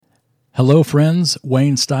Hello, friends.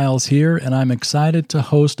 Wayne Stiles here, and I'm excited to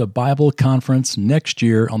host a Bible conference next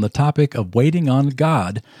year on the topic of waiting on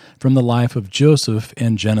God from the life of Joseph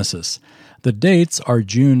in Genesis. The dates are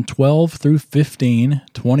June 12 through 15,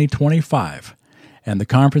 2025, and the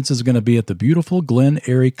conference is going to be at the beautiful Glen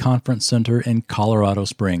Eyrie Conference Center in Colorado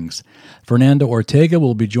Springs. Fernando Ortega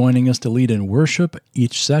will be joining us to lead in worship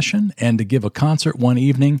each session and to give a concert one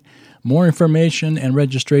evening. More information and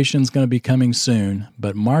registration is going to be coming soon,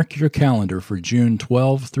 but mark your calendar for June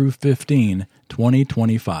 12 through 15,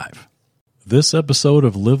 2025. This episode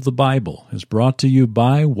of Live the Bible is brought to you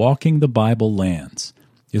by Walking the Bible Lands.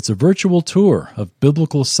 It's a virtual tour of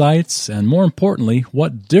biblical sites and, more importantly,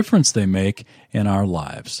 what difference they make in our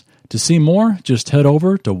lives. To see more, just head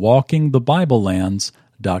over to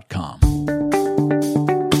walkingthebiblelands.com.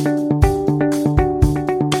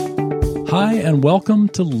 Hi, and welcome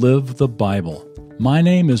to Live the Bible. My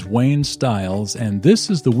name is Wayne Stiles, and this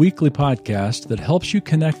is the weekly podcast that helps you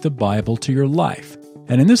connect the Bible to your life.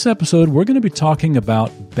 And in this episode, we're going to be talking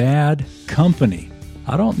about bad company.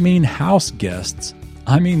 I don't mean house guests.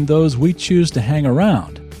 I mean those we choose to hang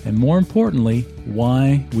around, and more importantly,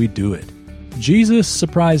 why we do it. Jesus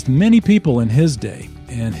surprised many people in his day,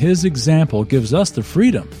 and his example gives us the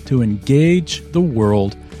freedom to engage the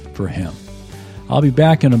world for him. I'll be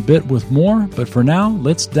back in a bit with more, but for now,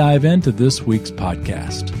 let's dive into this week's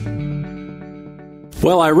podcast.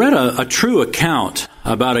 Well, I read a true account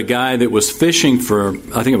about a guy that was fishing for,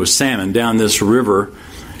 I think it was salmon, down this river.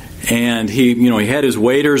 And he had his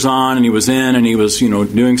waders on, and he was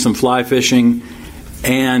doing some fly fishing.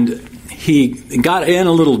 And he got in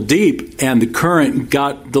a little deep, and the current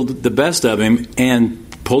got the best of him and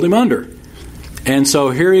pulled him under. And so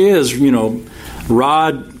here he is,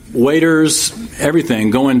 rod, waders, everything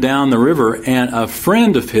going down the river, and a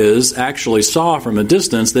friend of his actually saw from a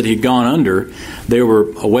distance that he'd gone under. They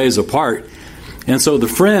were a ways apart, and so the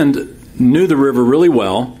friend knew the river really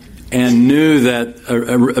well and knew that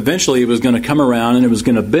eventually it was going to come around and it was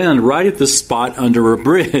going to bend right at this spot under a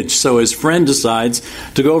bridge. So his friend decides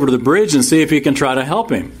to go over to the bridge and see if he can try to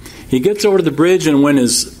help him. He gets over to the bridge, and when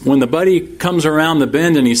the buddy comes around the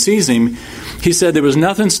bend and he sees him, he said there was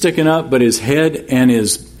nothing sticking up but his head and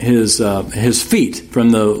his feet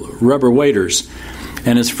from the rubber waders.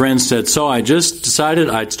 And his friend said, "So I just decided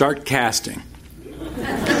I'd start casting."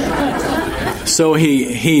 So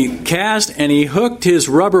he cast, and he hooked his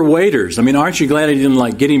rubber waders. I mean, aren't you glad he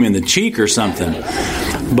didn't get him in the cheek or something?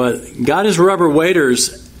 But got his rubber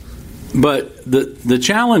waders. But the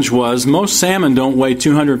challenge was most salmon don't weigh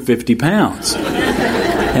 250 pounds.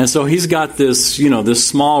 And so he's got this, this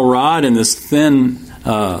small rod and this thin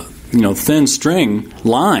string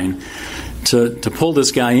line to pull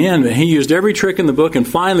this guy in. He used every trick in the book and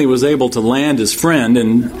finally was able to land his friend,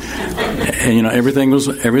 and everything was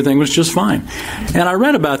just fine. And I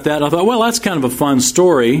read about that. I thought, well, that's kind of a fun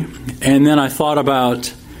story. And then I thought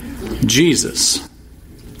about Jesus.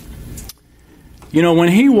 When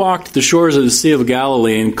he walked the shores of the Sea of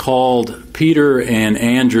Galilee and called Peter and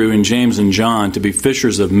Andrew and James and John to be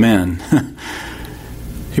fishers of men,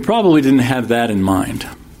 he probably didn't have that in mind.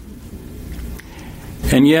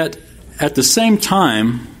 And yet, at the same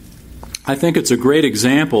time, I think it's a great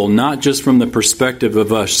example, not just from the perspective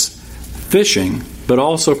of us fishing, but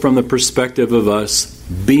also from the perspective of us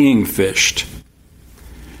being fished.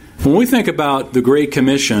 When we think about the Great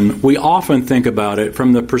Commission, we often think about it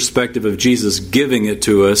from the perspective of Jesus giving it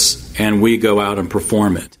to us and we go out and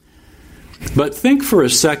perform it. But think for a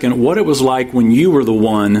second what it was like when you were the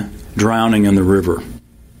one drowning in the river.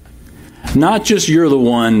 Not just you're the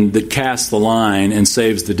one that casts the line and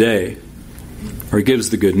saves the day or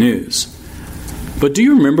gives the good news. But do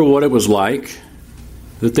you remember what it was like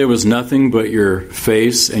that there was nothing but your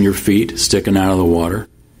face and your feet sticking out of the water?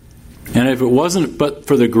 And if it wasn't but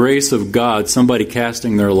for the grace of God, somebody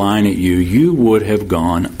casting their line at you, you would have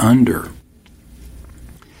gone under.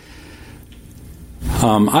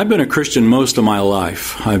 I've been a Christian most of my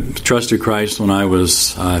life. I trusted Christ when I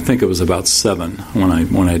was, I think it was about 7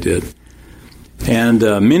 when I did. And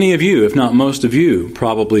many of you, if not most of you,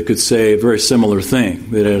 probably could say a very similar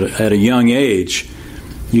thing, that at a young age,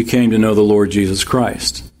 you came to know the Lord Jesus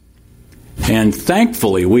Christ. And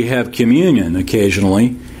thankfully, we have communion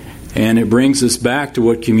occasionally. And it brings us back to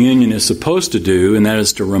what communion is supposed to do, and that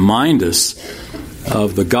is to remind us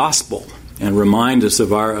of the gospel and remind us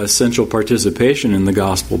of our essential participation in the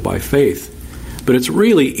gospel by faith. But it's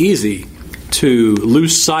really easy to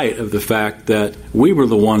lose sight of the fact that we were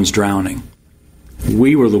the ones drowning.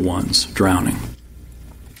 We were the ones drowning.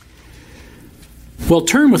 Well,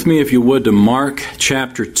 turn with me, if you would, to Mark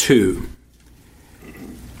chapter 2.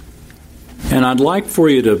 And I'd like for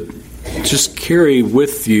you to just carry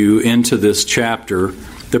with you into this chapter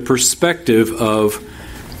the perspective of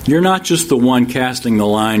you're not just the one casting the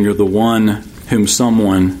line, you're the one whom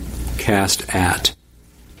someone cast at.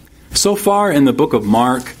 So far in the book of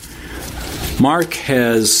Mark, Mark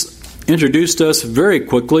has introduced us very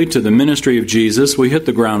quickly to the ministry of Jesus. We hit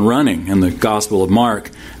the ground running in the Gospel of Mark.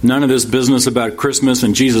 None of this business about Christmas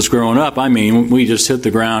and Jesus growing up. I mean, we just hit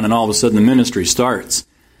the ground and all of a sudden the ministry starts.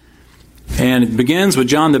 And it begins with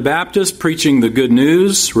John the Baptist preaching the good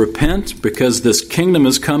news, repent because this kingdom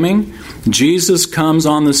is coming. Jesus comes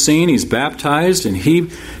on the scene, he's baptized, and he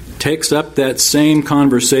takes up that same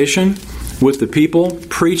conversation with the people,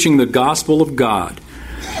 preaching the gospel of God.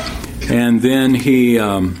 And then he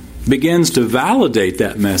begins to validate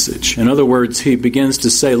that message. In other words, he begins to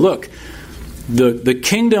say, look, the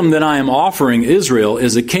kingdom that I am offering Israel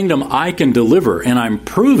is a kingdom I can deliver, and I'm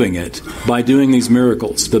proving it by doing these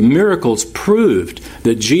miracles. The miracles proved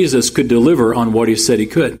that Jesus could deliver on what he said he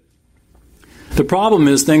could. The problem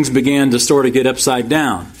is things began to sort of get upside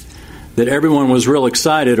down, that everyone was real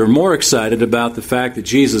excited or more excited about the fact that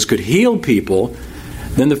Jesus could heal people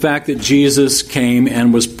than the fact that Jesus came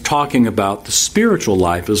and was talking about the spiritual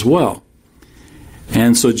life as well.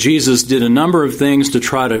 And so Jesus did a number of things to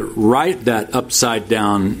try to right that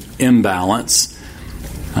upside-down imbalance.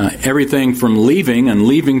 Everything from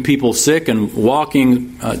leaving people sick and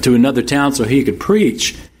walking to another town so he could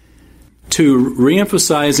preach, to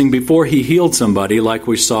reemphasizing before he healed somebody, like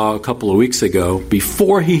we saw a couple of weeks ago,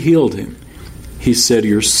 before he healed him, he said,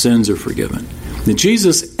 your sins are forgiven. Now,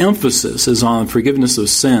 Jesus' emphasis is on forgiveness of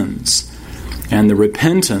sins and the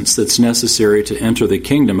repentance that's necessary to enter the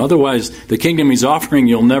kingdom. Otherwise, the kingdom he's offering,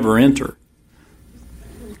 you'll never enter.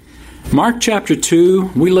 Mark chapter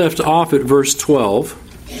 2, we left off at verse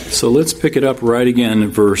 12. So let's pick it up right again in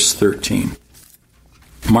verse 13.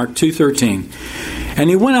 Mark 2:13. And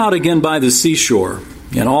he went out again by the seashore,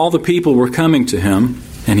 and all the people were coming to him,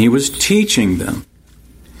 and he was teaching them.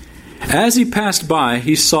 As he passed by,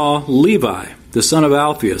 he saw Levi, the son of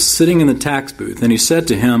Alphaeus, sitting in the tax booth, and he said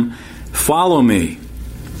to him, follow me.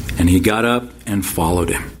 And he got up and followed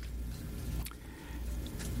him.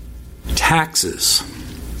 Taxes.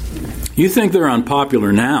 You think they're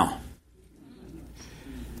unpopular now.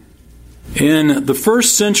 In the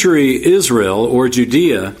first century Israel or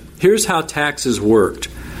Judea, here's how taxes worked.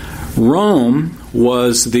 Rome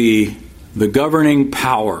was the governing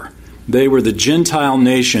power. They were the Gentile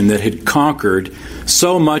nation that had conquered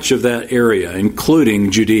so much of that area,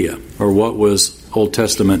 including Judea, or what was Old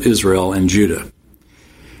Testament Israel and Judah.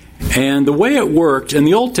 And the way it worked, in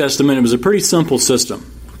the Old Testament, it was a pretty simple system.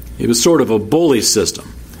 It was sort of a bully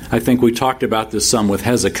system. I think we talked about this some with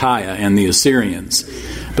Hezekiah and the Assyrians.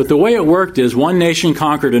 But the way it worked is one nation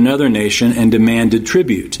conquered another nation and demanded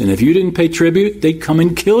tribute. And if you didn't pay tribute, they'd come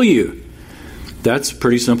and kill you. That's a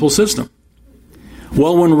pretty simple system.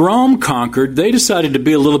 Well, when Rome conquered, they decided to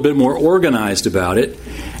be a little bit more organized about it.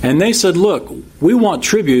 And they said, look, we want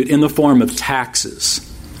tribute in the form of taxes.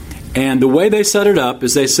 And the way they set it up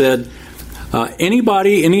is they said, any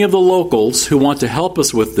of the locals who want to help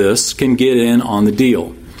us with this can get in on the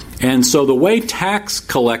deal. And so the way tax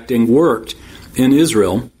collecting worked in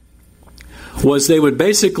Israel was they would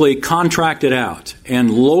basically contract it out,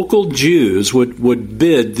 and local Jews would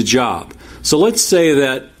bid the job. So let's say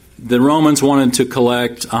that the Romans wanted to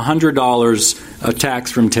collect $100 of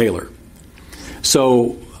tax from Taylor.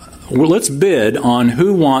 So let's bid on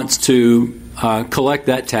who wants to collect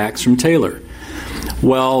that tax from Taylor.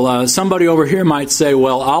 Well, somebody over here might say,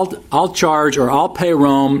 well, I'll charge, or I'll pay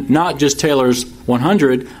Rome not just Taylor's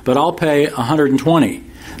 100, but I'll pay 120.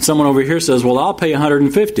 Someone over here says, well, I'll pay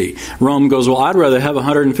 150. Rome goes, well, I'd rather have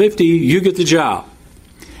 150. You get the job.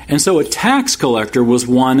 And so a tax collector was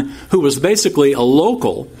one who was basically a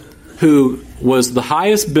local who was the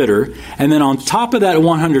highest bidder, and then on top of that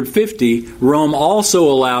 150, Rome also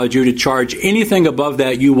allowed you to charge anything above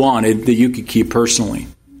that you wanted that you could keep personally,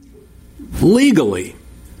 legally,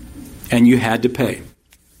 and you had to pay.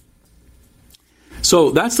 So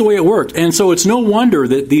that's the way it worked. And so it's no wonder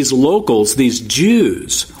that these locals, these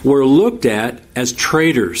Jews, were looked at as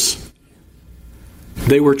traitors.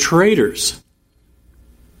 They were traitors.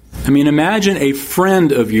 I mean, imagine a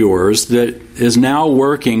friend of yours that is now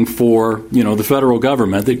working for, the federal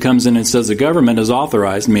government that comes in and says, the government has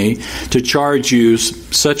authorized me to charge you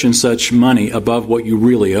such and such money above what you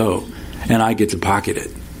really owe, and I get to pocket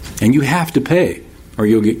it. And you have to pay, or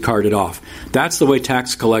you'll get carted off. That's the way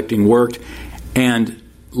tax collecting worked. And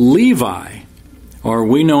Levi, or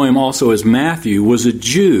we know him also as Matthew, was a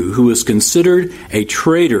Jew who was considered a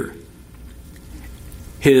traitor.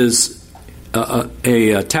 His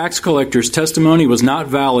a tax collector's testimony was not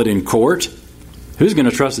valid in court, who's going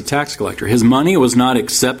to trust a tax collector? His money was not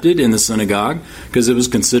accepted in the synagogue because it was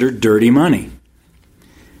considered dirty money.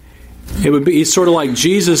 It would be sort of like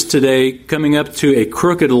Jesus today coming up to a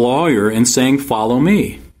crooked lawyer and saying, "Follow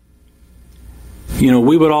me."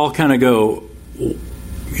 We would all kind of go,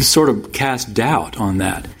 sort of cast doubt on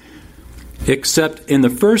that. Except in the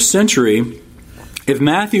first century, if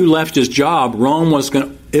Matthew left his job, Rome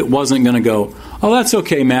wasn't going to go, "Oh, that's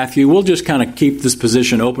okay, Matthew. We'll just kind of keep this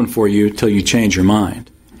position open for you till you change your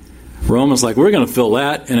mind." Rome was like, "We're going to fill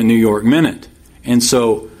that in a New York minute." And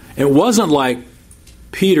so it wasn't like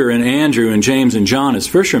Peter and Andrew and James and John as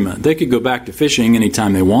fishermen. They could go back to fishing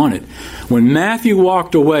anytime they wanted. When Matthew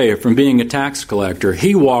walked away from being a tax collector,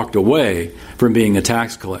 he walked away from being a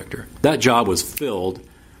tax collector. That job was filled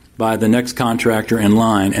by the next contractor in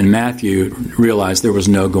line, and Matthew realized there was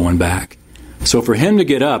no going back. So for him to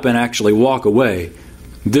get up and actually walk away,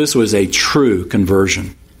 this was a true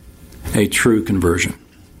conversion. A true conversion.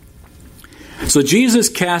 So Jesus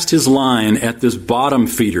cast his line at this bottom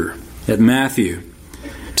feeder, at Matthew,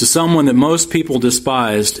 to someone that most people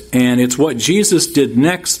despised, and it's what Jesus did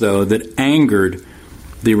next, though, that angered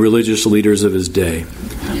the religious leaders of his day.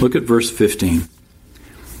 Look at verse 15.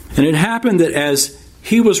 "And it happened that as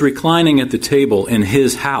he was reclining at the table in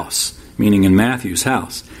his house," meaning in Matthew's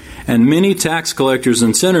house, "and many tax collectors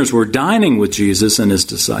and sinners were dining with Jesus and his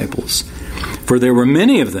disciples, for there were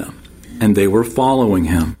many of them, and they were following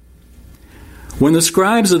him. When the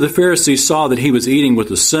scribes of the Pharisees saw that he was eating with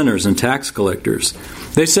the sinners and tax collectors,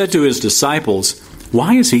 they said to his disciples,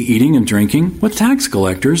 'Why is he eating and drinking with tax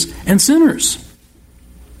collectors and sinners?'"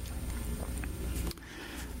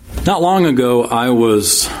 Not long ago, I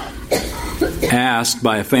was asked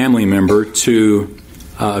by a family member to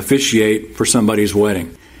officiate for somebody's wedding.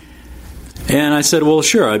 And I said, "Well,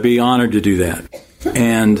 sure, I'd be honored to do that."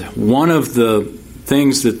 And one of the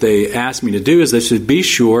things that they asked me to do is they said, "Be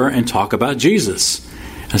sure and talk about Jesus."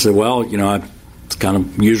 I said, "Well, it's kind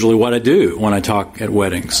of usually what I do when I talk at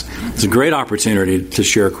weddings. It's a great opportunity to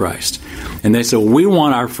share Christ." And they said, "We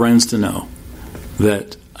want our friends to know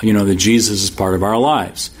that, that Jesus is part of our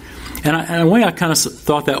lives." And in a way, I kind of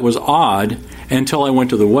thought that was odd until I went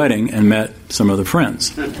to the wedding and met some of the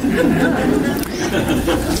friends.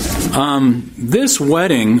 This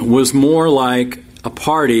wedding was more like a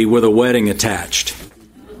party with a wedding attached.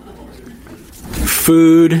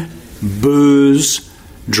 Food, booze,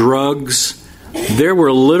 drugs. There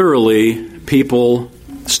were literally people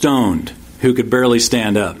stoned who could barely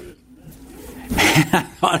stand up. I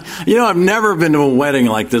thought, I've never been to a wedding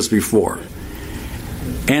like this before.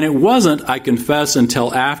 And it wasn't, I confess,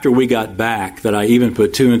 until after we got back that I even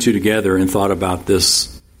put two and two together and thought about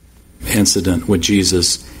this incident with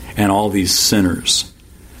Jesus and all these sinners.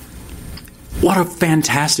 What a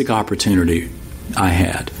fantastic opportunity I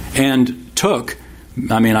had and took.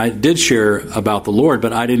 I did share about the Lord,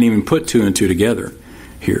 but I didn't even put two and two together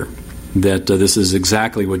here, that this is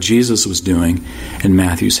exactly what Jesus was doing in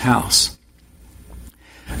Matthew's house.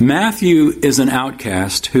 Matthew is an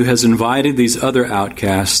outcast who has invited these other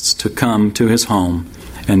outcasts to come to his home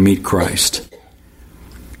and meet Christ.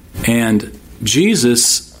 And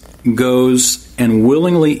Jesus goes and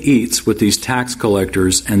willingly eats with these tax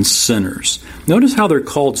collectors and sinners. Notice how they're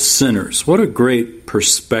called sinners. What a great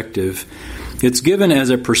perspective. It's given as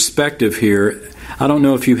a perspective here. I don't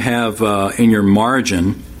know if you have in your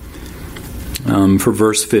margin for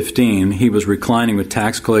verse 15, he was reclining with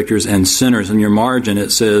tax collectors and sinners. In your margin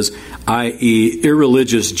it says, i.e.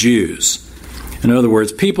 irreligious Jews. In other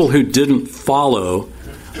words, people who didn't follow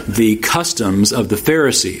the customs of the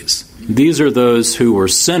Pharisees. These are those who were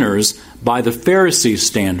sinners by the Pharisees'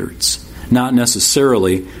 standards, not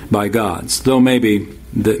necessarily by God's, though maybe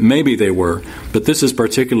they were. But this is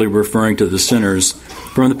particularly referring to the sinners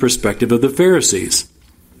from the perspective of the Pharisees.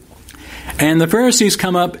 And the Pharisees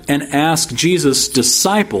come up and ask Jesus'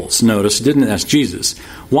 disciples, notice, didn't ask Jesus,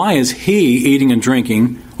 why is he eating and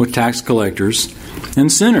drinking with tax collectors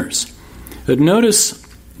and sinners? But notice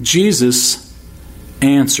Jesus'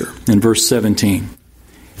 answer in verse 17.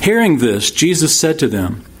 Hearing this, Jesus said to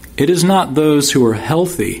them, "It is not those who are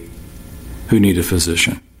healthy who need a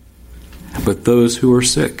physician, but those who are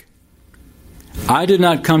sick. I did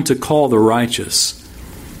not come to call the righteous,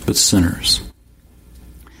 but sinners."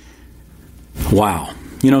 Wow.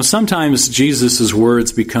 Sometimes Jesus'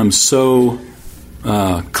 words become so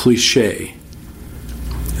cliche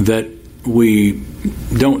that we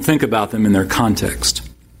don't think about them in their context.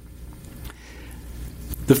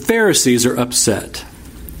 The Pharisees are upset.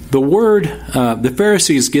 The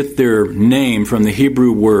Pharisees get their name from the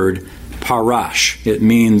Hebrew word parash. It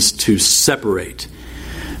means to separate.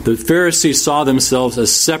 The Pharisees saw themselves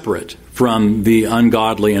as separate from the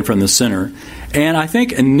ungodly and from the sinner. And I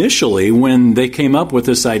think initially when they came up with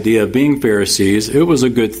this idea of being Pharisees, it was a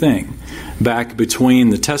good thing. Back between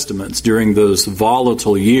the Testaments, during those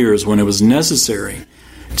volatile years when it was necessary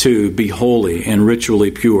to be holy and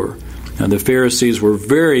ritually pure. Now, the Pharisees were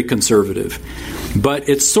very conservative. But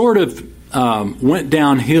it sort of went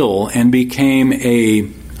downhill and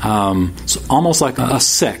became almost like a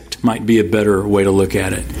sect, might be a better way to look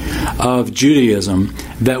at it, of Judaism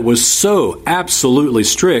that was so absolutely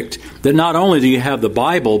strict that not only do you have the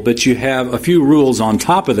Bible, but you have a few rules on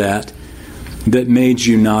top of that that made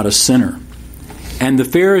you not a sinner. And the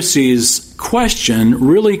Pharisees' question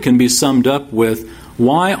really can be summed up with,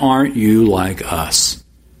 why aren't you like us?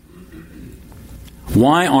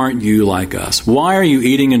 Why aren't you like us? Why are you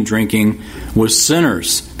eating and drinking with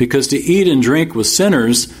sinners? Because to eat and drink with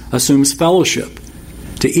sinners assumes fellowship.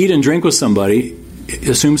 To eat and drink with somebody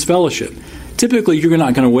assumes fellowship. Typically, you're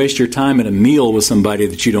not going to waste your time at a meal with somebody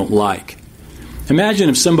that you don't like. Imagine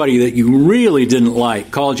if somebody that you really didn't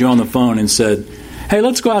like called you on the phone and said, hey,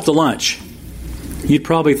 let's go out to lunch. You'd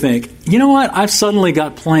probably think, you know what? I've suddenly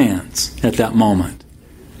got plans at that moment.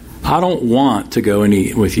 I don't want to go and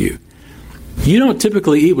eat with you. You don't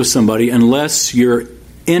typically eat with somebody unless you're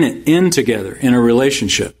in together, in a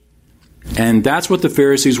relationship. And that's what the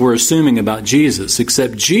Pharisees were assuming about Jesus,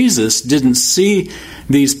 except Jesus didn't see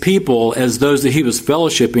these people as those that he was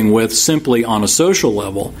fellowshipping with simply on a social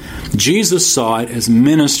level. Jesus saw it as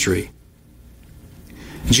ministry.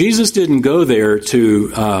 Jesus didn't go there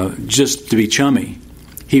to just to be chummy.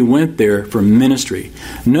 He went there for ministry.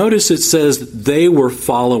 Notice it says they were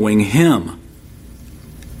following him.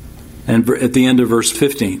 And at the end of verse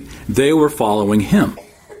 15, they were following him.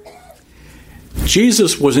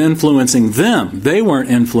 Jesus was influencing them. They weren't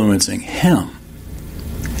influencing him.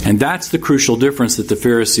 And that's the crucial difference that the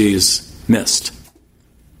Pharisees missed.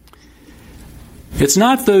 It's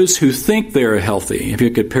not those who think they are healthy, if you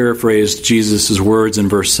could paraphrase Jesus' words in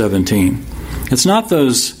verse 17. It's not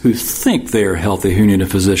those who think they are healthy who need a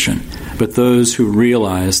physician, but those who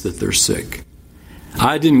realize that they're sick.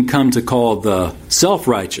 I didn't come to call the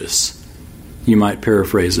self-righteous, you might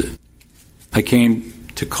paraphrase it. I came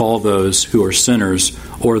to call those who are sinners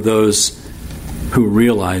or those who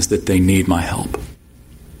realize that they need my help.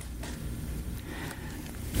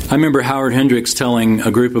 I remember Howard Hendricks telling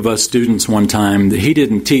a group of us students one time that he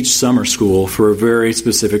didn't teach summer school for a very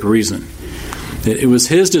specific reason. It was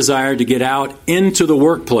his desire to get out into the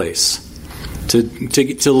workplace,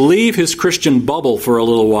 to leave his Christian bubble for a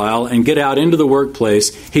little while and get out into the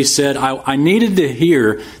workplace. He said, I needed to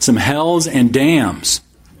hear some hells and damns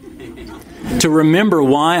to remember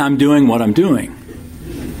why I'm doing what I'm doing.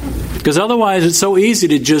 Because otherwise it's so easy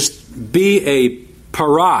to just be a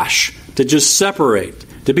parash, to just separate,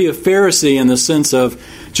 to be a Pharisee in the sense of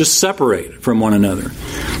just separate from one another.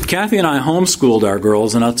 Kathy and I homeschooled our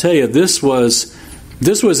girls, and I'll tell you, this was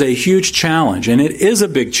a huge challenge, and it is a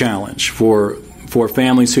big challenge for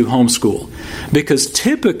families who homeschool. Because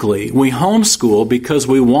typically we homeschool because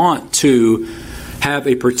we want to have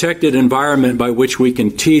a protected environment by which we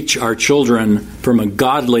can teach our children from a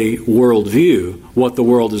godly worldview what the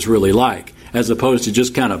world is really like, as opposed to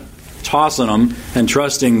just kind of tossing them and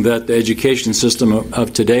trusting that the education system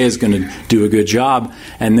of today is going to do a good job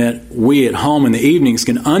and that we at home in the evenings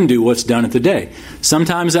can undo what's done at the day.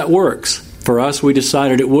 Sometimes that works. For us, we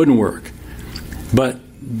decided it wouldn't work. But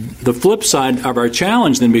the flip side of our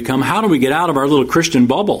challenge then become, how do we get out of our little Christian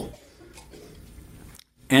bubble?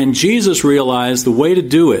 And Jesus realized the way to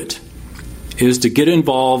do it is to get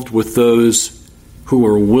involved with those who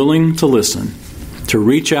are willing to listen, to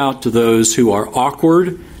reach out to those who are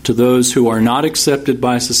awkward, to those who are not accepted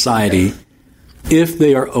by society, if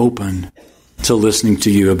they are open to listening to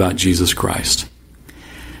you about Jesus Christ.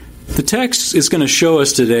 The text is going to show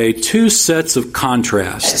us today two sets of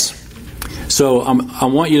contrasts. So I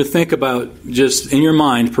want you to think about, just in your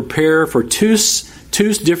mind, prepare for two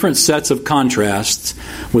different sets of contrasts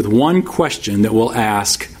with one question that we'll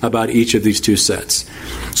ask about each of these two sets.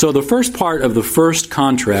 So the first part of the first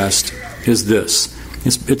contrast is this.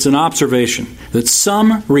 It's an observation that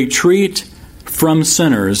some retreat from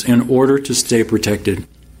sinners in order to stay protected.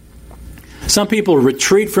 Some people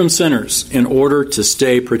retreat from sinners in order to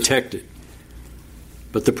stay protected.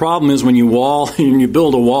 But the problem is when you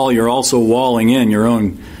build a wall, you're also walling in your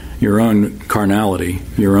own carnality,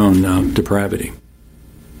 your own depravity.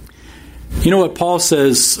 You know what Paul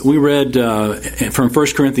says? We read from 1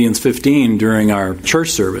 Corinthians 15 during our church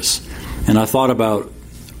service, and I thought about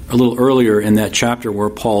a little earlier in that chapter where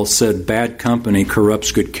Paul said, "Bad company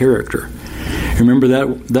corrupts good character." Remember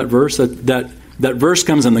that verse? That verse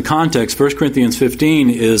comes in the context. 1 Corinthians 15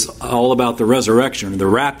 is all about the resurrection, the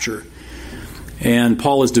rapture. And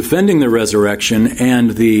Paul is defending the resurrection and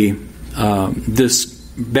this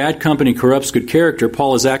bad company corrupts good character.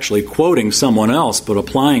 Paul is actually quoting someone else, but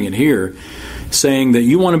applying it here, saying that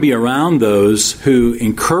you want to be around those who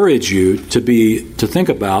encourage you to think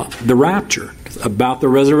about the rapture, about the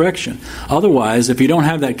resurrection. Otherwise, if you don't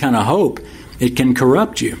have that kind of hope, it can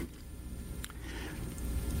corrupt you.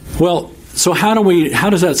 Well, so how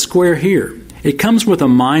does that square here? It comes with a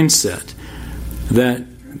mindset that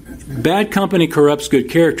bad company corrupts good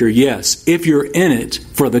character, yes, if you're in it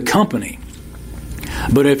for the company.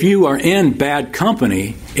 But if you are in bad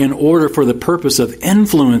company in order for the purpose of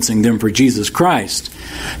influencing them for Jesus Christ,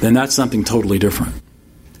 then that's something totally different.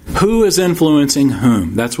 Who is influencing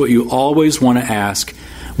whom? That's what you always want to ask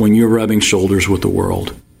when you're rubbing shoulders with the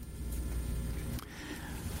world.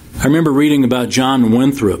 I remember reading about John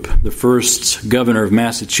Winthrop, the first governor of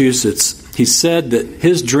Massachusetts. He said that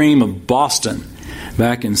his dream of Boston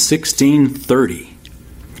back in 1630,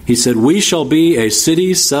 he said, "We shall be a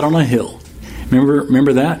city set on a hill."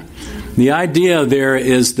 Remember that? The idea there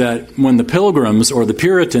is that when the Pilgrims or the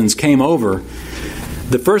Puritans came over,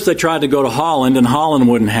 first they tried to go to Holland, and Holland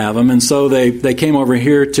wouldn't have them, and so they came over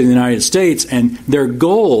here to the United States, and their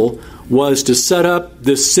goal was to set up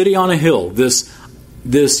this city on a hill,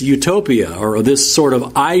 this utopia, or this sort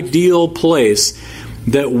of ideal place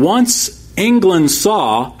that once England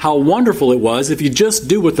saw how wonderful it was, if you just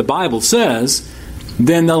do what the Bible says,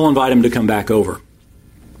 then they'll invite them to come back over.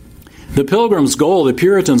 The Pilgrims' goal, the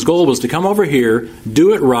Puritans' goal, was to come over here,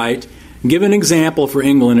 do it right, give an example for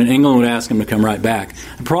England, and England would ask them to come right back.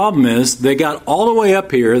 The problem is, they got all the way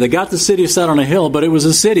up here, they got the city set on a hill, but it was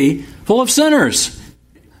a city full of sinners.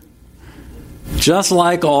 Just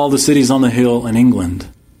like all the cities on the hill in England.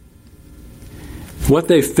 What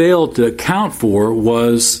they failed to account for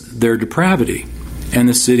was their depravity. And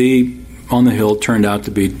the city on the hill turned out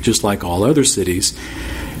to be just like all other cities.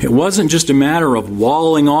 It wasn't just a matter of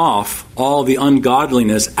walling off all the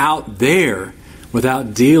ungodliness out there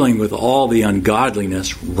without dealing with all the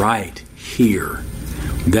ungodliness right here.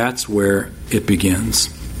 That's where it begins.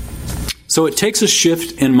 So it takes a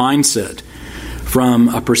shift in mindset from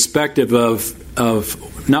a perspective of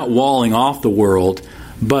not walling off the world,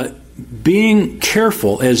 but being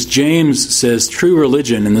careful, as James says, true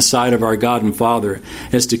religion in the sight of our God and Father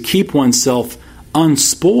is to keep oneself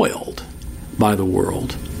unspoiled by the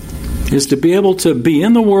world, is to be able to be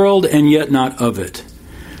in the world and yet not of it.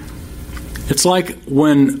 It's like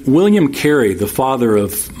when William Carey, the father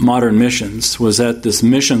of modern missions, was at this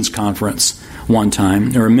missions conference one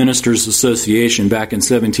time, or a ministers' association back in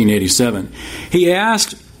 1787. He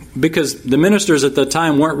asked, because the ministers at that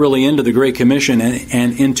time weren't really into the Great Commission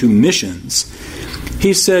and into missions,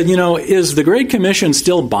 he said, is the Great Commission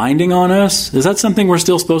still binding on us? Is that something we're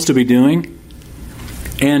still supposed to be doing?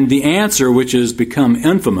 And the answer, which has become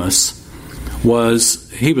infamous,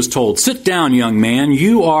 was, he was told, "Sit down, young man,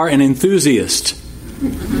 you are an enthusiast.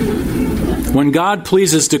 When God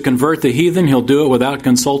pleases to convert the heathen, he'll do it without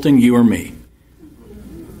consulting you or me."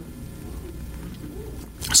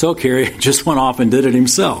 So Carey just went off and did it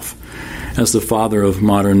himself as the father of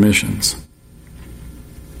modern missions.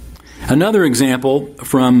 Another example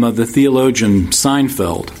from the theologian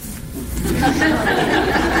Seinfeld.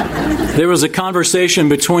 There was a conversation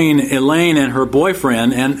between Elaine and her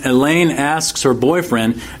boyfriend, and Elaine asks her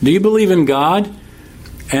boyfriend, "Do you believe in God?"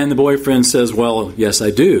 And the boyfriend says, "Well, yes,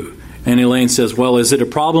 I do." And Elaine says, "Well, is it a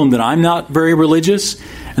problem that I'm not very religious?"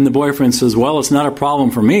 And the boyfriend says, "Well, it's not a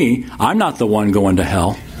problem for me. I'm not the one going to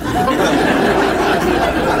hell."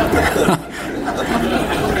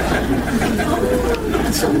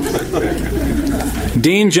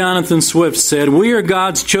 Dean Jonathan Swift said, "We are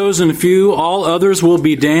God's chosen few. All others will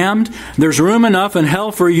be damned. There's room enough in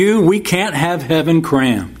hell for you. We can't have heaven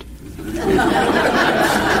crammed."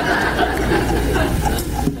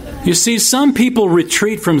 You see, some people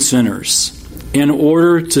retreat from sinners in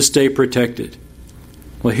order to stay protected.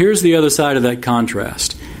 Well, here's the other side of that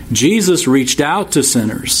contrast. Jesus reached out to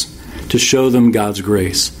sinners to show them God's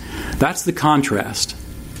grace. That's the contrast.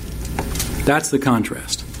 That's the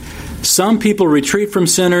contrast. Some people retreat from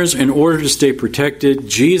sinners in order to stay protected.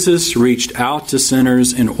 Jesus reached out to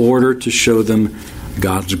sinners in order to show them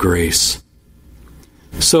God's grace.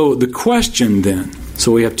 So the question then,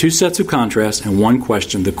 so we have two sets of contrast and one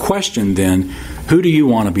question. The question then, who do you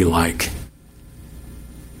want to be like?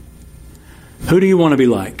 Who do you want to be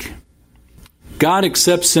like? God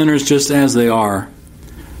accepts sinners just as they are,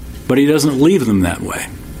 but He doesn't leave them that way.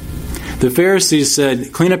 The Pharisees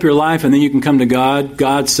said, clean up your life and then you can come to God.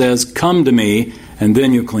 God says, come to me and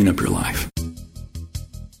then you'll clean up your life.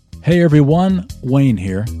 Hey everyone, Wayne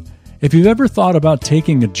here. If you've ever thought about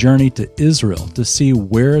taking a journey to Israel to see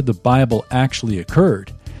where the Bible actually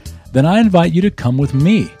occurred, then I invite you to come with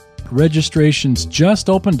me. Registrations just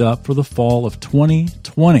opened up for the fall of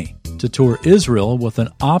 2020 to tour Israel with an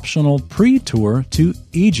optional pre-tour to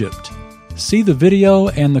Egypt. See the video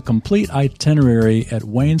and the complete itinerary at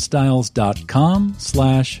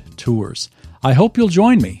waynestyles.com/tours. I hope you'll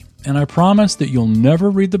join me, and I promise that you'll never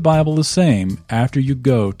read the Bible the same after you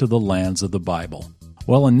go to the lands of the Bible.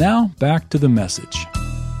 Well, and now back to the message.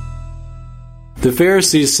 The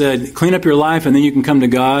Pharisees said, clean up your life and then you can come to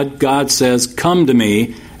God. God says, come to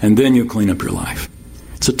me and then you'll clean up your life.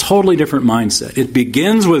 It's a totally different mindset. It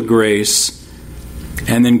begins with grace,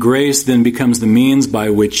 and then grace then becomes the means by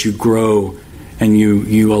which you grow and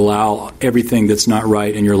you allow everything that's not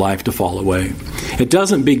right in your life to fall away. It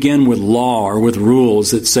doesn't begin with law or with rules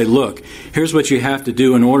that say, look, here's what you have to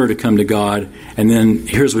do in order to come to God, and then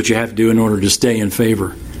here's what you have to do in order to stay in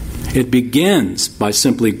favor. It begins by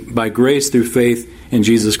grace through faith in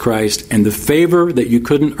Jesus Christ, and the favor that you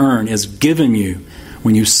couldn't earn is given you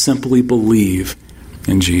when you simply believe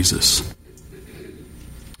in Jesus.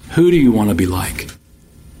 Who do you want to be like?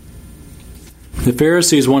 The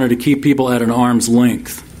Pharisees wanted to keep people at an arm's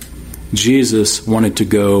length. Jesus wanted to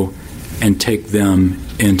go and take them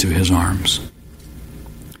into his arms.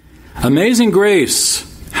 Amazing grace,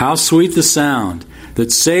 how sweet the sound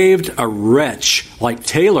that saved a wretch like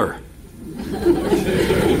Taylor.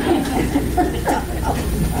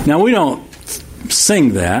 Now, we don't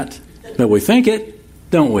sing that, but we think it,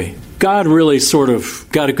 don't we? God really sort of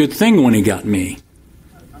got a good thing when he got me.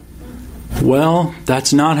 Well,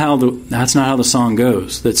 that's not how the song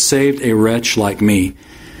goes. That saved a wretch like me.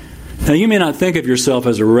 Now, you may not think of yourself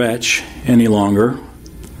as a wretch any longer,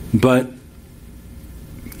 but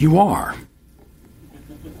you are.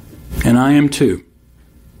 And I am too.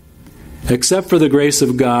 Except for the grace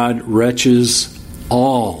of God, wretches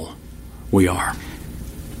all we are.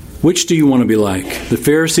 Which do you want to be like? The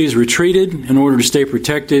Pharisees retreated in order to stay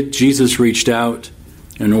protected. Jesus reached out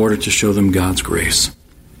in order to show them God's grace.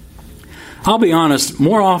 I'll be honest,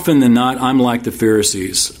 more often than not, I'm like the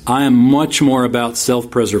Pharisees. I am much more about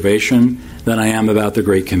self-preservation than I am about the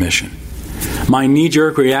Great Commission. My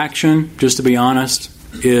knee-jerk reaction, just to be honest,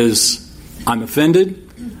 is I'm offended.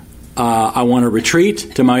 I want to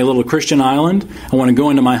retreat to my little Christian island. I want to go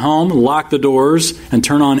into my home, lock the doors, and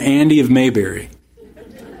turn on Andy of Mayberry.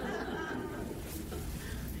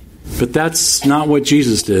 But that's not what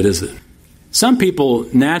Jesus did, is it? Some people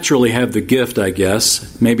naturally have the gift, I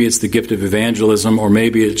guess. Maybe it's the gift of evangelism, or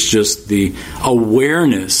maybe it's just the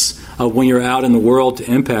awareness of when you're out in the world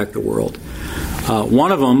to impact the world.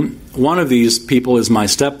 One of these people is my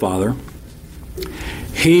stepfather.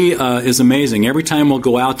 He is amazing. Every time we'll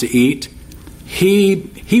go out to eat,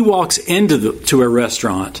 he walks into a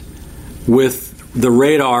restaurant with the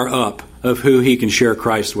radar up of who he can share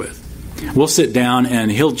Christ with. We'll sit down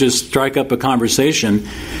and he'll just strike up a conversation.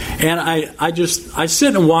 And I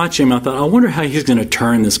sit and watch him. I thought, I wonder how he's going to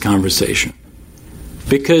turn this conversation.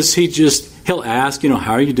 Because he'll ask,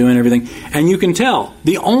 how are you doing, everything. And you can tell,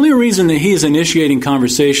 the only reason that he's initiating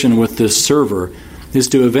conversation with this server is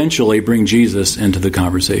to eventually bring Jesus into the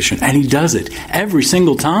conversation. And he does it every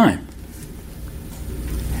single time.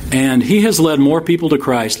 And he has led more people to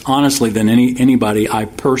Christ, honestly, than anybody I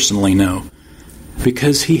personally know.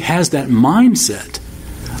 Because he has that mindset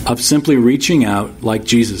of simply reaching out like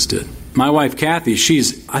Jesus did. My wife, Kathy,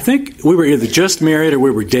 I think we were either just married or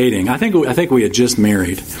we were dating. I think we had just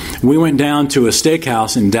married. We went down to a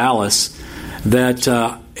steakhouse in Dallas that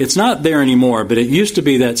it's not there anymore, but it used to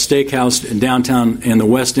be that steakhouse in downtown in the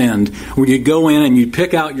West End where you'd go in and you'd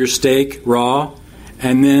pick out your steak raw,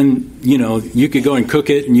 and then, you could go and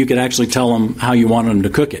cook it, and you could actually tell them how you wanted them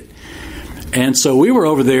to cook it. And so we were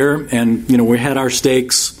over there, and we had our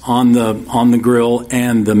steaks on the grill,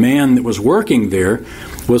 and the man that was working there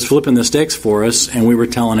was flipping the steaks for us, and we were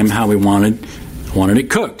telling him how we wanted it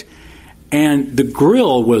cooked. And the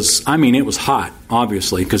grill was, it was hot,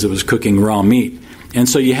 obviously, because it was cooking raw meat. And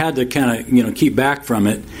so you had to kind of, keep back from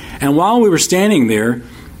it. And while we were standing there,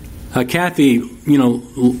 Kathy,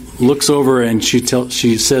 looks over and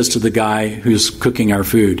she says to the guy who's cooking our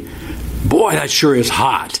food, "Boy, that sure is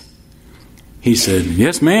hot." He said,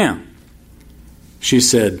 "Yes, ma'am." She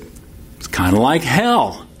said, "It's kind of like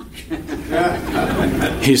hell."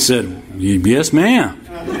 He said, "Yes, ma'am."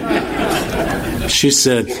 She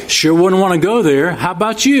said, "Sure wouldn't want to go there. How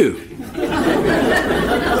about you?"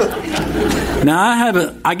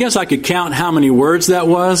 Now, I guess I could count how many words that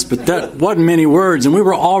was, but that wasn't many words, and we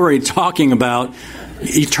were already talking about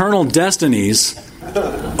eternal destinies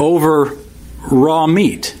over raw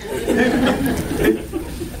meat.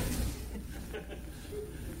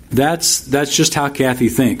 That's just how Kathy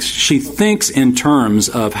thinks. She thinks in terms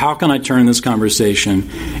of how can I turn this conversation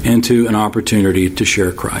into an opportunity to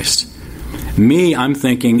share Christ. Me, I'm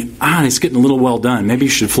thinking, it's getting a little well done. Maybe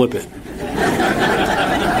you should flip it.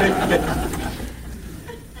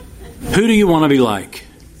 Who do you want to be like?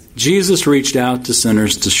 Jesus reached out to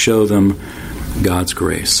sinners to show them God's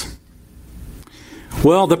grace.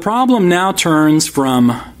 Well, the problem now turns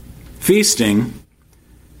from feasting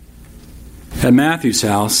at Matthew's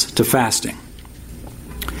house to fasting.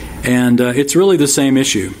 And it's really the same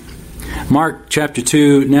issue. Mark chapter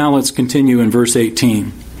 2, now let's continue in verse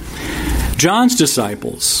 18. John's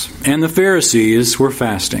disciples and the Pharisees were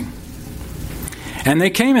fasting. And they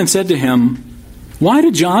came and said to him, "Why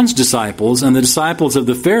did John's disciples and the disciples of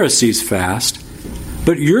the Pharisees fast,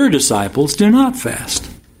 but your disciples do not fast?"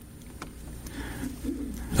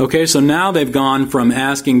 Okay, so now they've gone from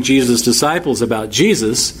asking Jesus' disciples about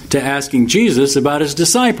Jesus to asking Jesus about his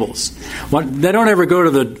disciples. They don't ever go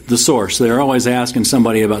to the source. They're always asking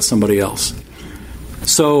somebody about somebody else.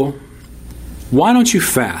 So, why don't you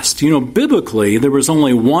fast? Biblically, there was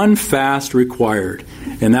only one fast required,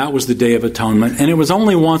 and that was the Day of Atonement, and it was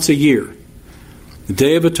only once a year. The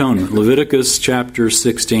Day of Atonement, Leviticus chapter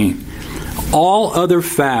 16. All other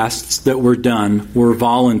fasts that were done were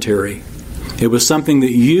voluntary. It was something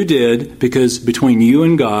that you did because between you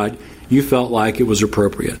and God, you felt like it was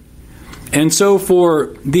appropriate. And so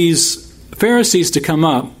for these Pharisees to come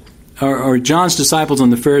up, or John's disciples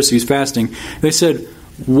and the Pharisees fasting, they said,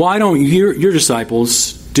 why don't your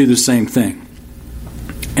disciples do the same thing?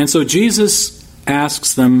 And so Jesus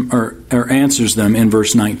asks them, or answers them in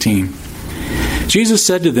verse 19. Jesus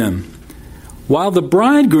said to them, "While the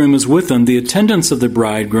bridegroom is with them, the attendants of the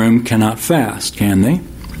bridegroom cannot fast, can they?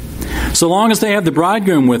 So long as they have the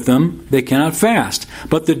bridegroom with them, they cannot fast.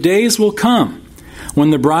 But the days will come when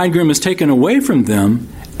the bridegroom is taken away from them,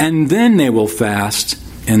 and then they will fast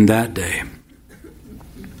in that day."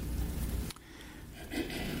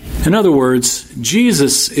 In other words,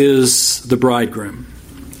 Jesus is the bridegroom,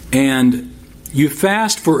 and you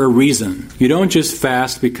fast for a reason. You don't just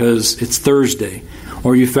fast because it's Thursday,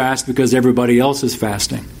 or you fast because everybody else is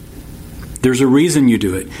fasting. There's a reason you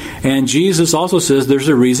do it. And Jesus also says there's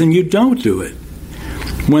a reason you don't do it.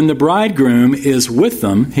 When the bridegroom is with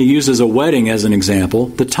them, he uses a wedding as an example.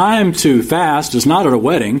 The time to fast is not at a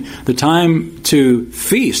wedding. The time to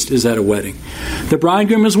feast is at a wedding. The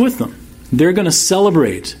bridegroom is with them. They're going to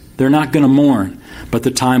celebrate. They're not going to mourn. But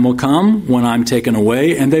the time will come when I'm taken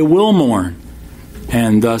away, and they will mourn.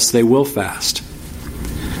 And thus they will fast.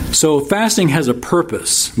 So fasting has a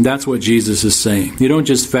purpose. That's what Jesus is saying. You don't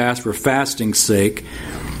just fast for fasting's sake.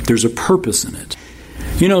 There's a purpose in it.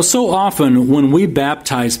 So often when we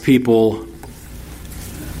baptize people,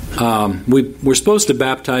 we're supposed to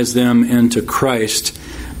baptize them into Christ,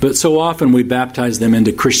 but so often we baptize them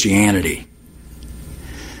into Christianity.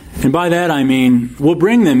 And by that I mean, we'll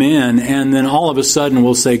bring them in, and then all of a sudden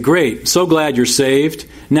we'll say, "Great, so glad you're saved.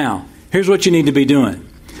 Now, here's what you need to be doing.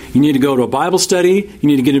 You need to go to a Bible study. You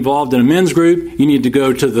need to get involved in a men's group. You need to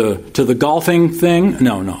go to the golfing thing."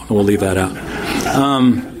 No, we'll leave that out.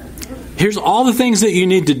 Here's all the things that you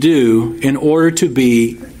need to do in order to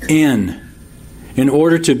be in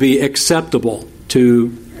order to be acceptable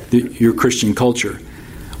to your Christian culture.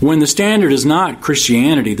 When the standard is not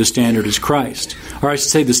Christianity, the standard is Christ. Or I should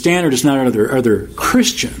say the standard is not other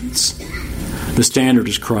Christians. The standard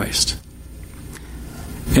is Christ.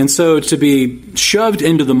 And so to be shoved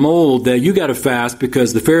into the mold that you got to fast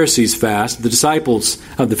because the Pharisees fast, the disciples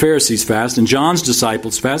of the Pharisees fast, and John's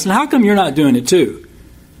disciples fast, and how come you're not doing it too?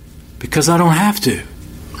 Because I don't have to,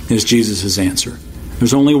 is Jesus' answer.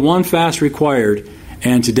 There's only one fast required,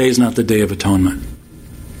 and today's not the Day of Atonement.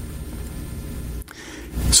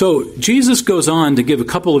 So Jesus goes on to give a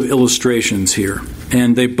couple of illustrations here,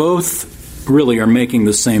 and they both really are making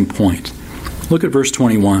the same point. Look at verse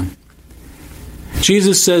 21.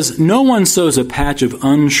 Jesus says, "No one sews a patch of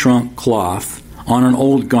unshrunk cloth on an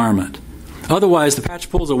old garment. Otherwise, the patch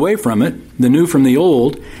pulls away from it, the new from the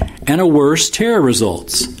old, and a worse tear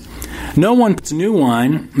results. No one puts new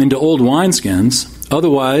wine into old wineskins.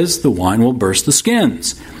 Otherwise, the wine will burst the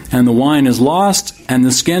skins, and the wine is lost, and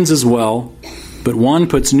the skins as well. But one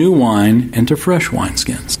puts new wine into fresh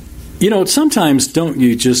wineskins." Sometimes don't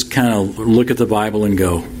you just kind of look at the Bible and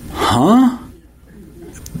go, huh?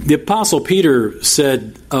 The Apostle Peter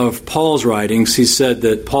said of Paul's writings, he said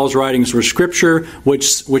that Paul's writings were scripture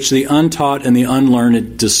which the untaught and the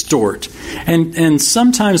unlearned distort. And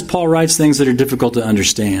sometimes Paul writes things that are difficult to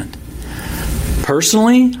understand.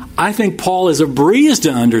 Personally, I think Paul is a breeze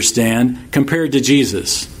to understand compared to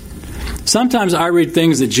Jesus. Sometimes I read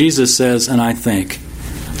things that Jesus says and I think,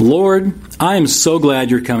 Lord, I am so glad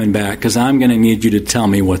you're coming back because I'm going to need you to tell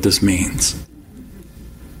me what this means.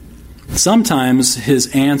 Sometimes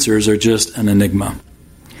his answers are just an enigma.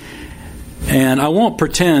 And I won't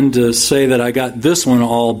pretend to say that I got this one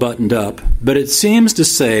all buttoned up, but it seems to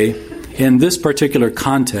say in this particular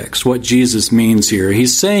context what Jesus means here.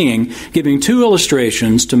 He's saying, giving two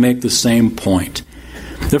illustrations to make the same point.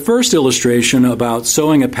 The first illustration about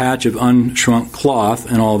sewing a patch of unshrunk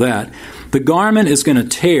cloth and all that, the garment is going to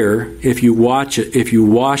tear if you wash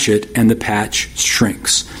it and the patch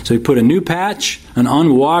shrinks. So you put a new patch, an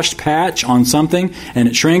unwashed patch on something, and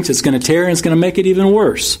it shrinks, it's going to tear, and it's going to make it even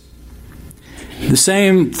worse. The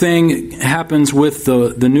same thing happens with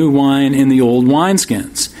the new wine in the old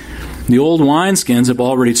wineskins. The old wineskins have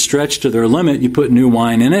already stretched to their limit. You put new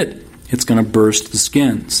wine in it, it's going to burst the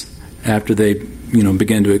skins after they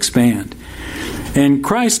begin to expand. And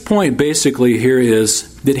Christ's point basically here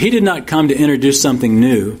is that he did not come to introduce something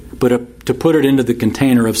new, but to put it into the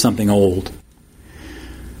container of something old.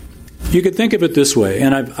 You could think of it this way,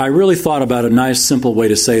 and I really thought about a nice, simple way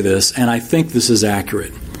to say this, and I think this is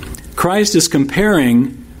accurate. Christ is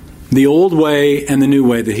comparing the old way and the new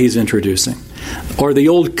way that he's introducing, or the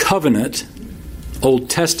old covenant, Old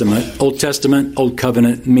Testament, Old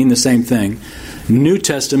Covenant mean the same thing. New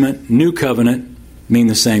Testament, New Covenant mean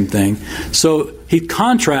the same thing. So he's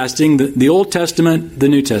contrasting the Old Testament, the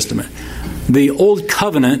New Testament, the Old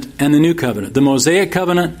Covenant and the New Covenant, the Mosaic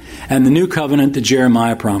Covenant and the New Covenant that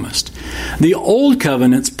Jeremiah promised. The Old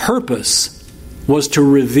Covenant's purpose was to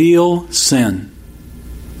reveal sin.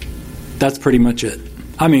 That's pretty much it.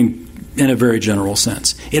 I mean, in a very general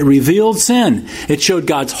sense. It revealed sin. It showed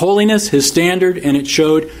God's holiness, his standard, and it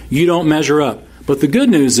showed you don't measure up. But the good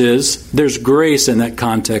news is there's grace in that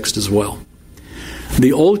context as well.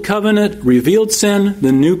 The Old Covenant revealed sin.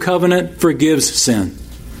 The New Covenant forgives sin.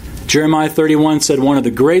 Jeremiah 31 said one of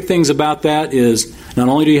the great things about that is not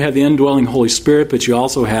only do you have the indwelling Holy Spirit, but you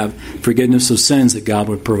also have forgiveness of sins that God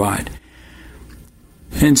would provide.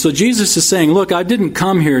 And so Jesus is saying, look, I didn't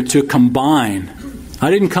come here to combine. I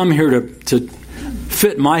didn't come here to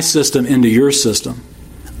fit my system into your system.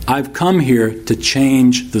 I've come here to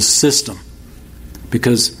change the system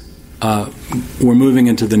because we're moving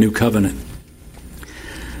into the new covenant.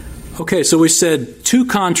 Okay, so we said two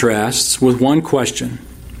contrasts with one question.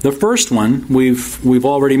 The first one we've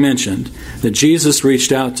already mentioned, that Jesus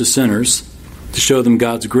reached out to sinners to show them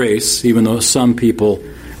God's grace, even though some people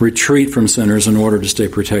retreat from sinners in order to stay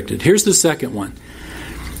protected. Here's the second one.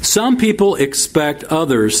 Some people expect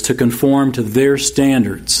others to conform to their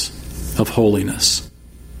standards of holiness.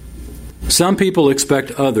 Some people expect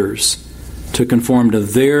others to conform to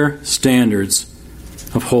their standards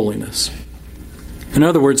of holiness. In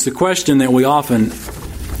other words, the question that we often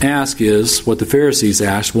ask is what the Pharisees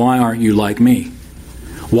asked, why aren't you like me?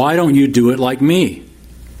 Why don't you do it like me?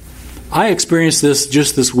 I experienced this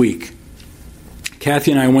just this week.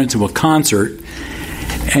 Kathy and I went to a concert,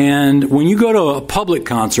 and when you go to a public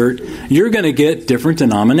concert, you're going to get different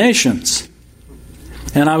denominations.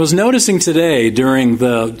 And I was noticing today during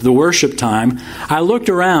the worship time, I looked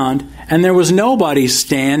around and there was nobody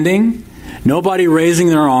standing, nobody raising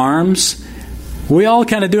their arms. We all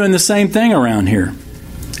kind of doing the same thing around here.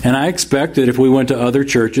 And I expect that if we went to other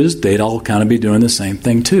churches, they'd all kind of be doing the same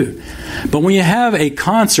thing too. But when you have a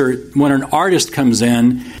concert, when an artist comes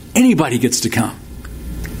in, anybody gets to come.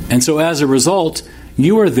 And so as a result,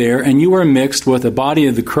 you are there and you are mixed with a body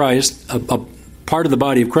of the Christ, a part of the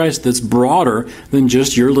body of Christ that's broader than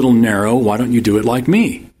just your little narrow, why don't you do it like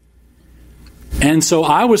me? And so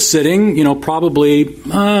I was sitting, probably,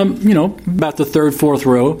 about the third, fourth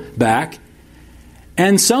row back.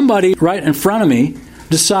 And somebody right in front of me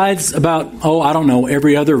decides about,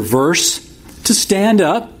 every other verse to stand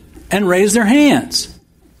up and raise their hands.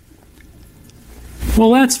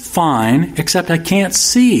 Well, that's fine, except I can't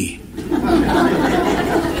see.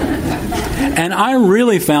 And I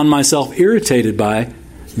really found myself irritated by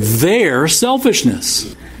their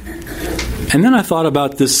selfishness. And then I thought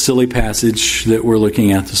about this silly passage that we're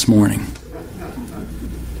looking at this morning.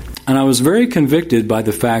 And I was very convicted by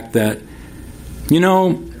the fact that,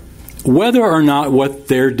 whether or not what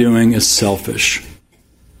they're doing is selfish,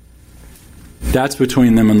 that's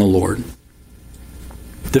between them and the Lord.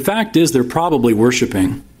 The fact is they're probably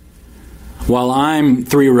worshiping while I'm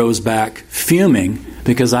 3 rows back fuming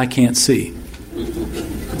because I can't see.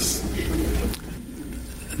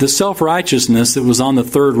 The self-righteousness that was on the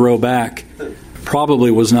 3rd row back probably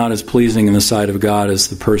was not as pleasing in the sight of God as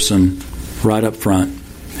the person right up front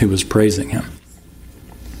who was praising Him.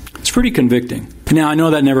 It's pretty convicting. Now, I know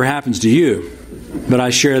that never happens to you, but I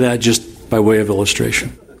share that just by way of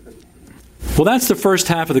illustration. Well, that's the first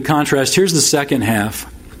half of the contrast. Here's the second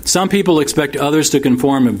half. Some people expect others to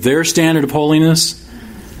conform to their standard of holiness,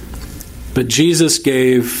 but Jesus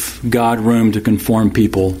gave God room to conform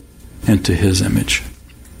people into His image.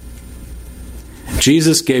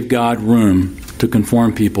 Jesus gave God room to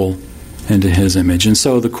conform people into His image. And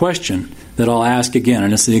so the question that I'll ask again,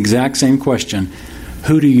 and it's the exact same question,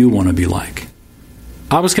 who do you want to be like?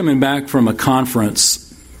 I was coming back from a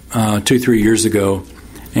conference 2-3 years ago,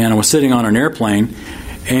 and I was sitting on an airplane,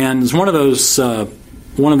 and it's one of those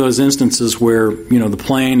instances where, the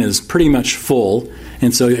plane is pretty much full,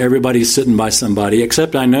 and so everybody's sitting by somebody,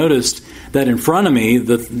 except I noticed that in front of me,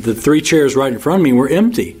 the 3 chairs right in front of me were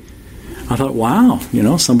empty. I thought, wow,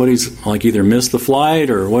 somebody's like either missed the flight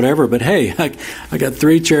or whatever, but hey, I got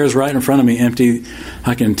 3 chairs right in front of me empty.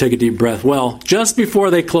 I can take a deep breath. Well, just before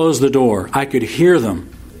they closed the door, I could hear them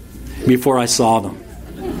before I saw them.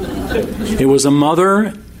 It was a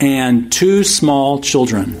mother and 2 small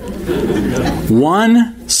children.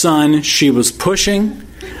 One son she was pushing,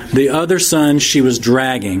 the other son she was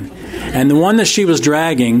dragging, and the one that she was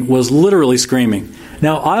dragging was literally screaming.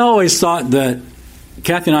 Now, I always thought that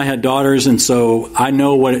Kathy and I had daughters, and so I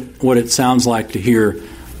know what it sounds like to hear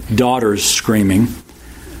daughters screaming.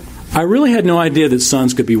 I really had no idea that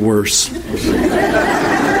sons could be worse.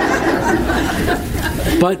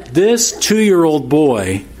 But this 2-year-old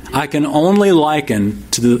boy, I can only liken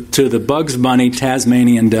to the Bugs Bunny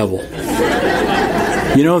Tasmanian devil.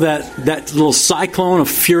 That little cyclone of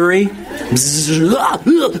fury? Just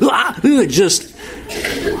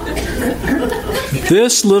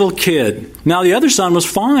this little kid. Now, the other son was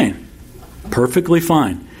fine. Perfectly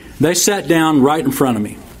fine. They sat down right in front of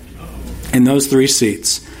me in those 3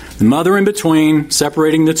 seats. The mother in between,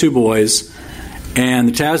 separating the 2 boys, and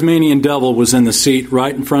the Tasmanian devil was in the seat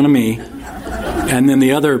right in front of me, and then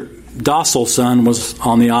the other docile son was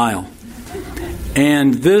on the aisle.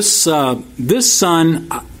 And this son,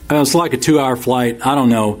 it was like a 2-hour flight, I don't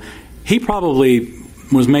know, he probably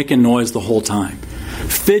was making noise the whole time.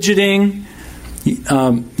 Fidgeting,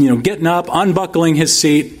 getting up, unbuckling his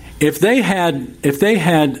seat. If they had,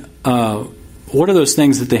 what are those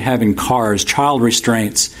things that they have in cars, child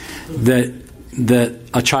restraints that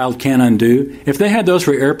a child can't undo? If they had those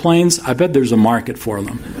for airplanes, I bet there's a market for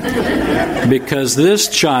them. Because this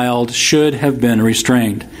child should have been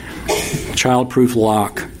restrained. Child-proof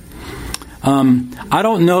lock. I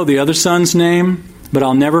don't know the other son's name, but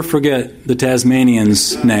I'll never forget the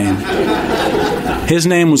Tasmanian's name. His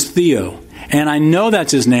name was Theo. And I know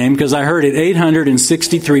that's his name because I heard it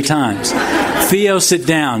 863 times. Theo, sit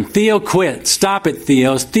down. Theo, quit. Stop it,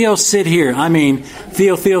 Theo. Theo, sit here. I mean,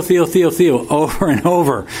 Theo, over and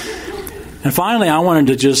over. And finally, I wanted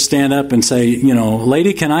to just stand up and say,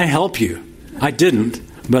 lady, can I help you? I didn't,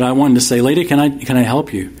 but I wanted to say, lady, can I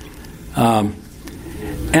help you? And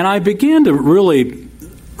I began to really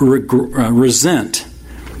resent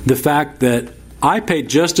the fact that I paid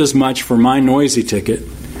just as much for my noisy ticket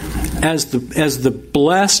as the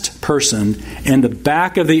blessed person in the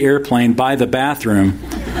back of the airplane by the bathroom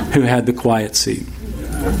who had the quiet seat.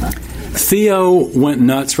 Theo went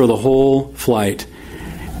nuts for the whole flight,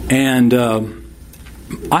 and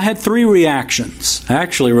I had 3 reactions. I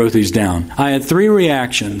actually wrote these down. I had 3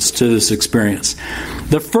 reactions to this experience.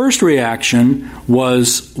 The first reaction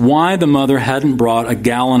was why the mother hadn't brought a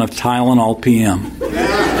gallon of Tylenol PM.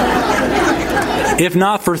 If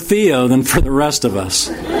not for Theo, then for the rest of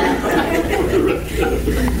us.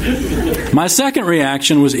 My second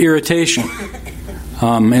reaction was irritation.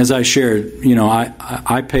 As I shared,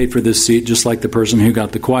 I paid for this seat just like the person who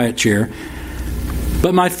got the quiet chair.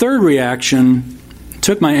 But my third reaction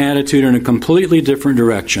took my attitude in a completely different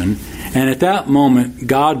direction. And at that moment,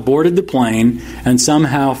 God boarded the plane and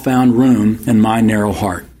somehow found room in my narrow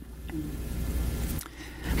heart.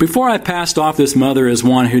 Before I passed off this mother as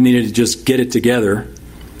one who needed to just get it together,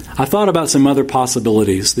 I thought about some other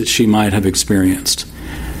possibilities that she might have experienced.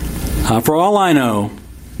 For all I know,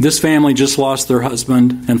 this family just lost their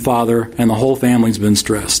husband and father, and the whole family's been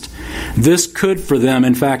stressed. This could, for them,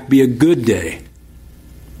 in fact, be a good day.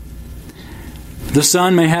 The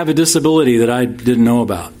son may have a disability that I didn't know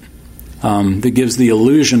about that gives the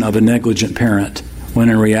illusion of a negligent parent, when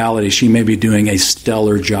in reality she may be doing a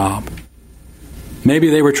stellar job. Maybe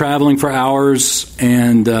they were traveling for hours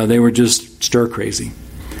and they were just stir crazy.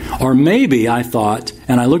 Or maybe, I thought,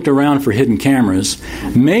 and I looked around for hidden cameras,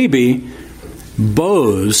 maybe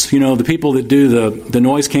Bose, the people that do the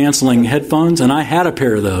noise-canceling headphones, and I had a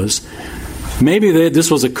pair of those. Maybe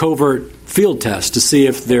this was a covert field test to see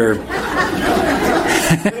if they're...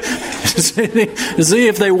 to see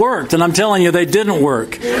if they worked. And I'm telling you, they didn't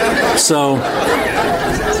work. So...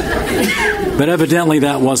 But evidently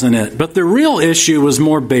that wasn't it. But the real issue was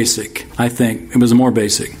more basic, I think. It was more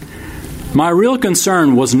basic. My real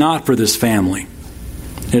concern was not for this family,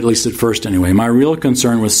 at least at first anyway. My real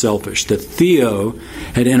concern was selfish, that Theo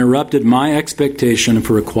had interrupted my expectation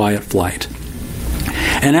for a quiet flight.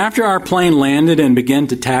 And after our plane landed and began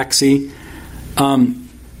to taxi,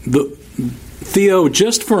 Theo,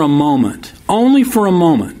 just for a moment, only for a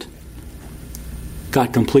moment,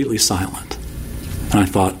 got completely silent. And I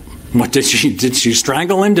thought, what did she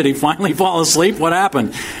strangle him? Did he finally fall asleep? What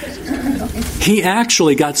happened? He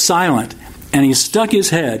actually got silent, and he stuck his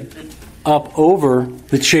head up over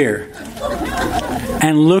the chair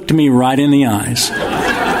and looked me right in the eyes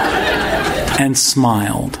and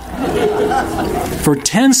smiled. For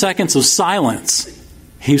 10 seconds of silence,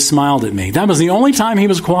 he smiled at me. That was the only time he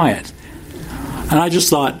was quiet. And I just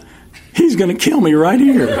thought, he's going to kill me right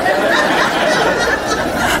here.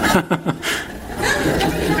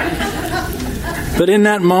 But in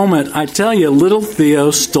that moment, I tell you, little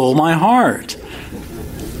Theo stole my heart.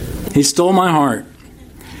 He stole my heart.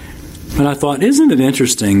 But I thought, isn't it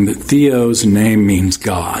interesting that Theo's name means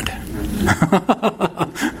God?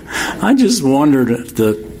 I just wondered at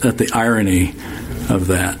the irony of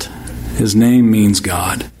that. His name means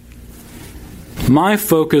God. My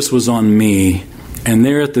focus was on me, and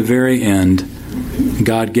there at the very end,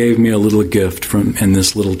 God gave me a little gift in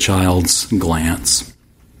this little child's glance.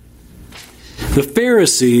 The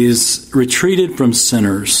Pharisees retreated from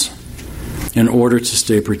sinners in order to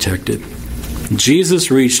stay protected. Jesus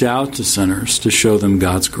reached out to sinners to show them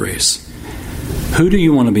God's grace. Who do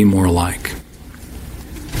you want to be more like?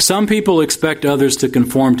 Some people expect others to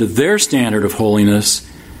conform to their standard of holiness,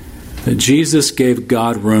 but Jesus gave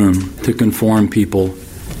God room to conform people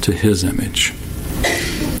to His image.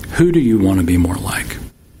 Who do you want to be more like?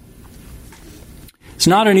 It's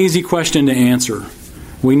not an easy question to answer.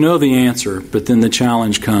 We know the answer, but then the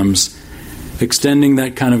challenge comes extending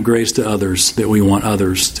that kind of grace to others that we want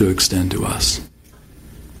others to extend to us.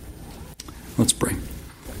 Let's pray.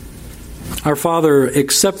 Our Father,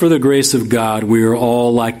 except for the grace of God, we are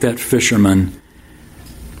all like that fisherman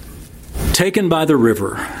taken by the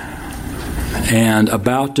river and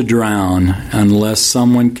about to drown unless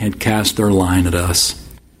someone can cast their line at us.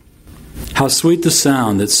 How sweet the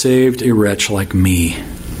sound that saved a wretch like me.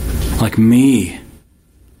 Like me.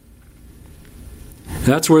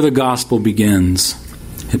 That's where the gospel begins.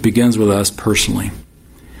 It begins with us personally.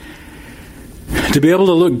 To be able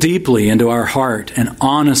to look deeply into our heart and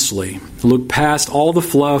honestly look past all the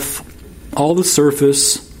fluff, all the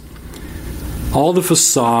surface, all the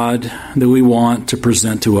facade that we want to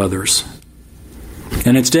present to others.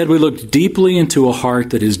 And instead we look deeply into a heart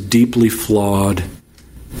that is deeply flawed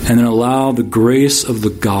and then allow the grace of the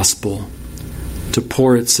gospel to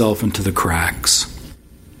pour itself into the cracks.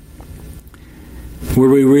 Where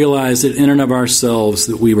we realize that in and of ourselves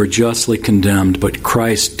that we were justly condemned, but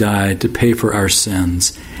Christ died to pay for our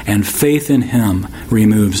sins, and faith in Him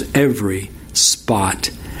removes every spot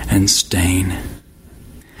and stain.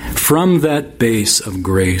 From that base of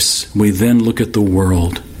grace, we then look at the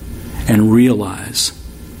world and realize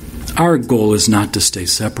our goal is not to stay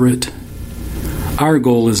separate. Our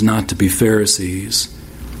goal is not to be Pharisees,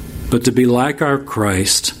 but to be like our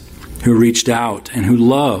Christ, who reached out and who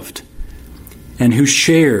loved and who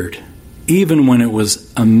shared, even when it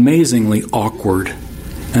was amazingly awkward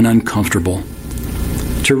and uncomfortable.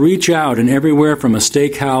 To reach out and everywhere from a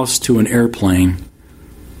steakhouse to an airplane,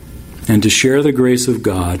 and to share the grace of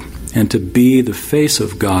God, and to be the face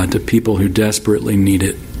of God to people who desperately need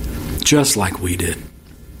it, just like we did.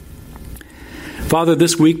 Father,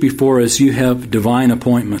 this week before us, you have divine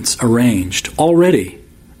appointments arranged already,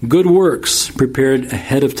 good works prepared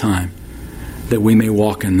ahead of time, that we may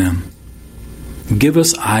walk in them. Give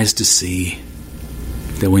us eyes to see,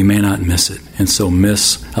 that we may not miss it, and so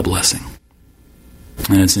miss a blessing.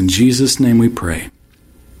 And it's in Jesus' name we pray.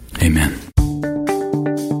 Amen.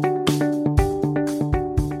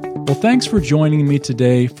 Well, thanks for joining me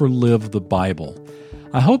today for Live the Bible.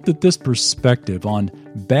 I hope that this perspective on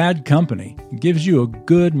bad company gives you a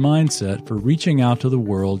good mindset for reaching out to the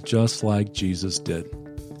world just like Jesus did.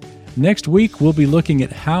 Next week, we'll be looking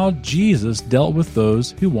at how Jesus dealt with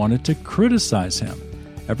those who wanted to criticize him.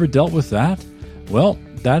 Ever dealt with that? Well,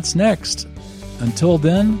 that's next. Until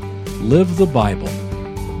then, Live the Bible.